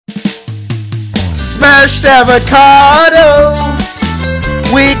Smashed avocado.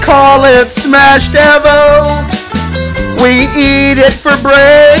 We call it Smashed Avo. We eat it for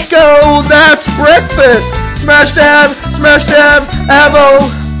breako. That's breakfast. Smashed Avo.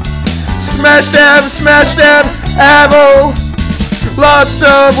 Smashed Avo. Lots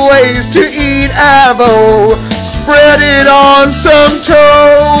of ways to eat Avo. Spread it on some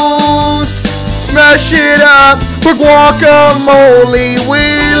toast. Smash it up for guacamole.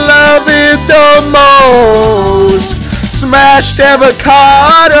 We love it the most. Smashed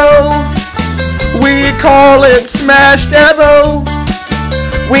avocado. We call it Smashed Avo.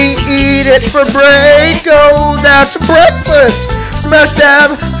 We eat it for breako. That's breakfast. Smashed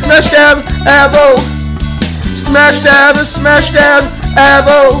Avo. Smashed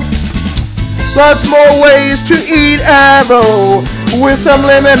Avo. Lots more ways to eat Avo with some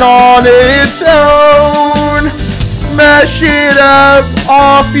lemon on its own. Smash it up,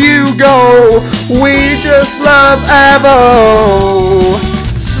 off you go. We just love Avo.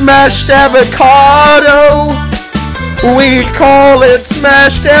 Smashed avocado. We call it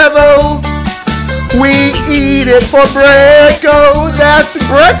Smashed Avo. We eat it for breako. That's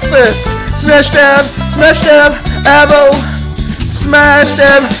breakfast. Smashed Avo. Smashed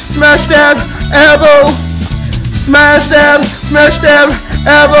Avo. Smashed Avo. Smashed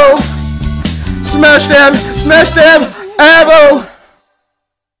Avo. Smashed Avo.